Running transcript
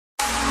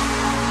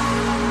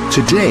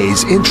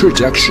Today's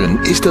introduction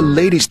is the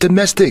latest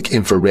domestic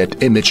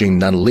infrared imaging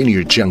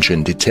nonlinear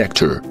junction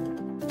detector.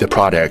 The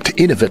product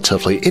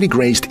innovatively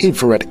integrates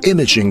infrared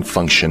imaging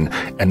function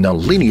and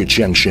nonlinear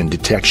junction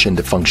detection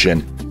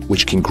function,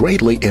 which can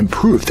greatly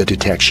improve the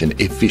detection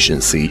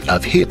efficiency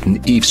of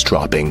hidden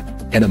eavesdropping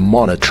and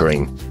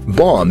monitoring,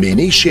 bomb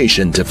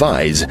initiation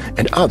device,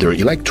 and other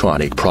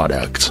electronic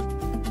products.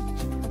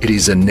 It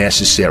is a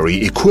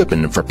necessary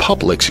equipment for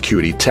public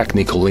security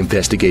technical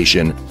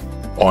investigation,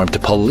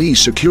 armed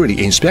police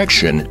security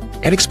inspection,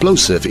 and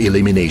explosive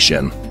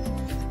elimination,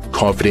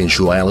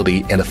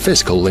 confidentiality and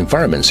physical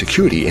environment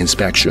security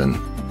inspection.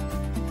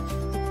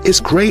 Its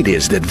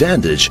greatest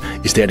advantage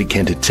is that it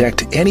can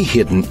detect any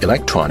hidden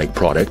electronic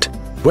product,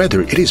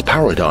 whether it is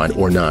powered on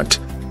or not.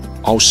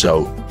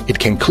 Also, it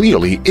can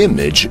clearly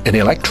image an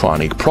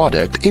electronic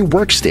product in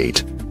work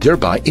state,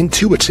 thereby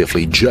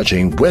intuitively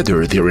judging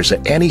whether there is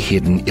any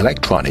hidden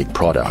electronic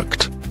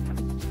product.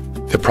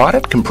 The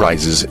product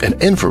comprises an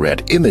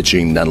infrared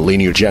imaging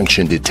nonlinear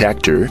junction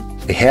detector,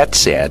 a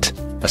headset,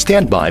 a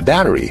standby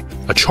battery,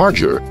 a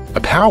charger,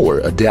 a power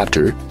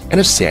adapter, and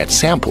a set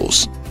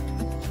samples.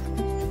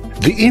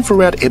 The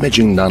infrared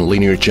imaging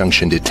nonlinear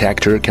junction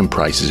detector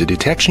comprises a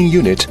detection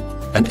unit,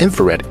 an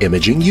infrared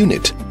imaging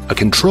unit, a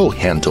control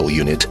handle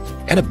unit,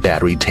 and a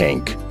battery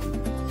tank.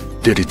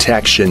 The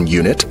detection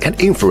unit and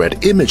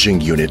infrared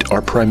imaging unit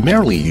are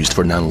primarily used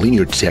for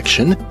nonlinear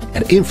detection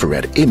and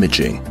infrared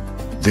imaging.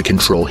 The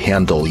control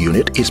handle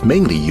unit is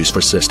mainly used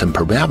for system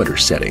parameter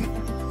setting.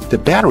 The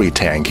battery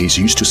tank is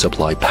used to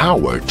supply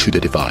power to the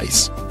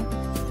device.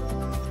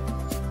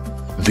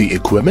 The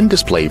equipment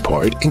display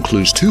part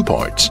includes two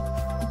parts.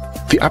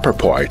 The upper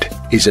part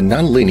is a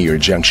nonlinear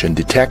junction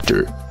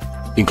detector,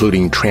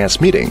 including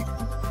transmitting,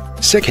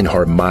 second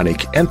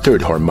harmonic and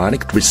third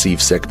harmonic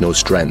receive signal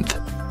strength.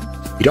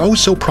 It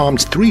also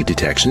prompts three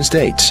detection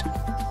states: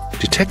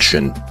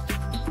 detection,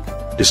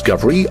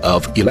 discovery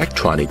of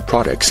electronic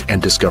products,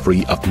 and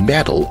discovery of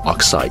metal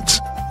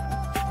oxides.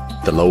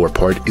 The lower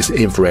part is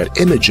infrared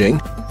imaging,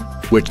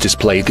 which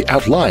displays the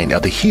outline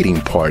of the heating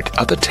part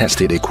of the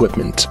tested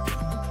equipment.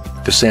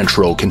 The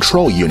central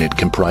control unit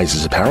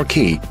comprises a power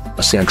key,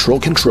 a central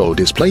control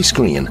display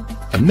screen,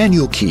 a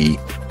manual key,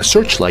 a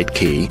searchlight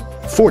key,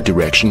 4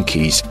 direction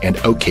keys, and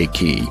OK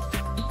key.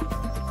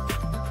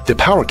 The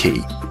power key,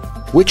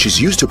 which is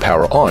used to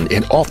power on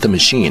and off the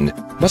machine,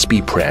 must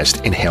be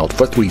pressed and held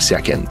for 3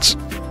 seconds.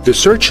 The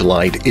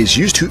searchlight is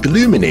used to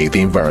illuminate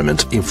the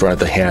environment in front of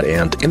the head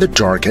end in the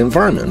dark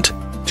environment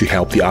to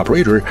help the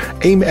operator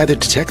aim at the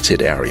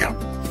detected area.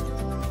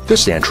 The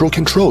central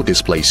control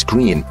display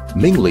screen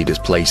mainly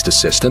displays the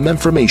system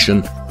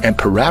information and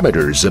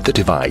parameters of the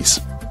device.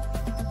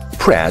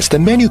 Press the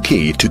menu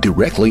key to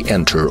directly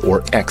enter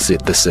or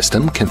exit the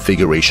system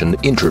configuration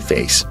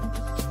interface.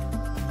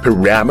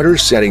 Parameter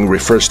setting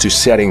refers to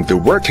setting the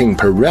working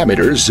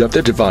parameters of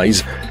the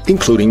device,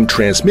 including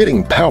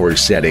transmitting power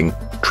setting,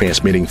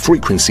 transmitting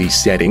frequency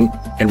setting,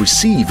 and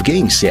receive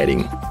gain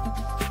setting.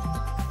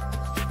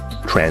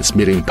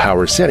 Transmitting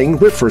power setting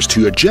refers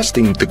to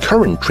adjusting the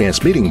current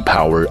transmitting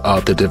power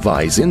of the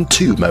device in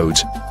 2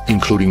 modes,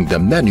 including the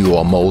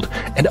manual mode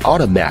and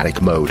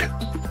automatic mode.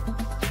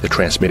 The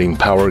transmitting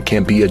power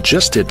can be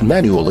adjusted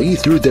manually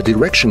through the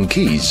direction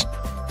keys.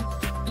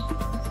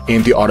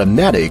 In the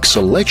automatic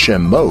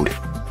selection mode,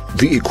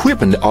 the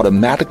equipment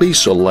automatically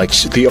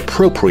selects the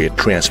appropriate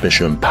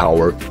transmission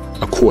power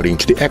according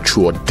to the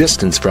actual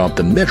distance from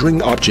the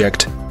measuring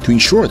object to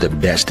ensure the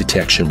best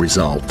detection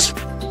results.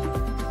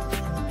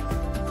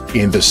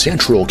 In the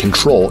central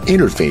control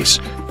interface,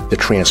 the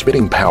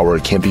transmitting power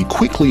can be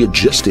quickly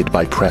adjusted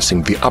by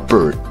pressing the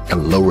upper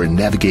and lower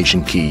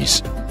navigation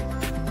keys.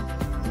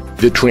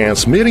 The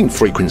transmitting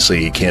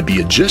frequency can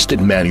be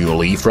adjusted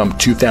manually from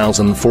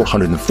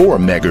 2404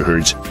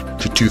 MHz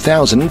to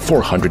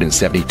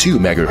 2472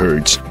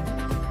 MHz.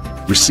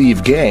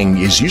 Receive gain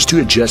is used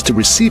to adjust the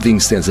receiving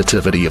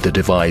sensitivity of the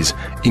device,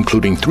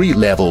 including 3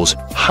 levels: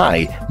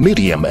 high,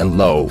 medium, and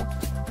low.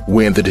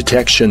 When the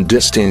detection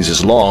distance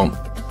is long,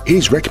 it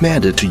is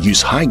recommended to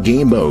use high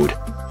gain mode.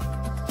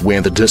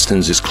 When the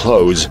distance is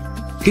close,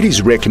 it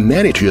is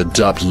recommended to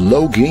adopt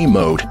low gain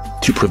mode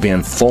to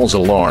prevent false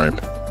alarm.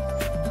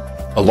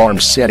 Alarm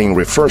setting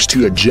refers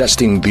to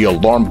adjusting the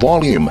alarm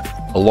volume,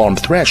 alarm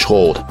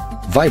threshold,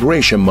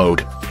 vibration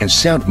mode, and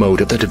sound mode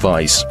of the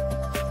device.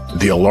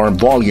 The alarm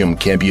volume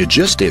can be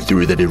adjusted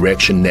through the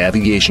direction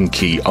navigation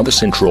key on the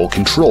central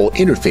control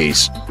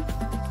interface.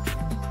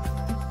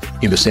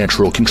 In the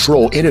central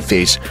control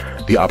interface,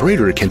 the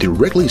operator can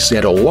directly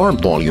set alarm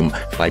volume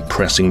by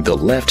pressing the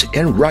left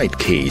and right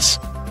keys.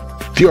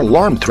 The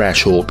alarm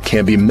threshold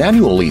can be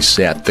manually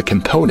set the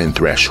component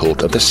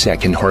threshold of the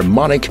second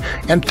harmonic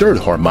and third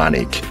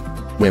harmonic.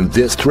 When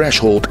this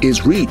threshold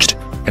is reached,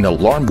 an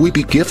alarm will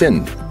be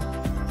given.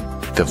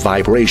 The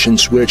vibration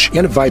switch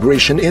and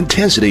vibration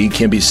intensity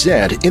can be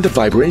set in the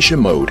vibration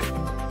mode.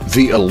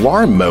 The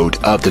alarm mode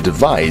of the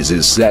device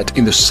is set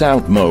in the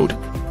sound mode,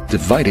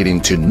 divided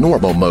into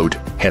normal mode,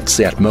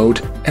 headset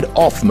mode, and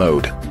off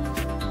mode.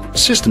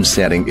 System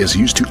setting is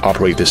used to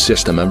operate the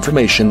system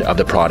information of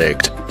the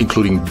product,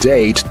 including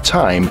date,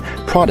 time,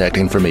 product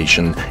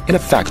information, and a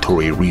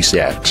factory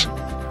reset.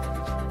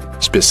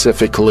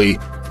 Specifically,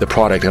 the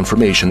product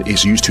information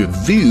is used to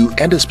view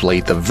and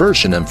display the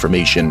version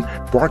information,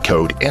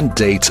 barcode, and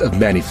dates of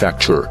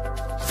manufacture.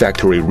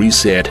 Factory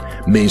reset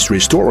means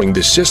restoring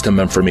the system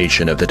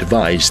information of the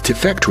device to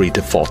factory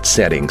default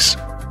settings.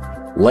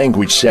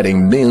 Language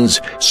setting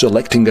means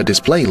selecting a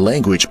display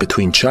language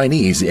between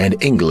Chinese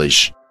and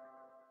English.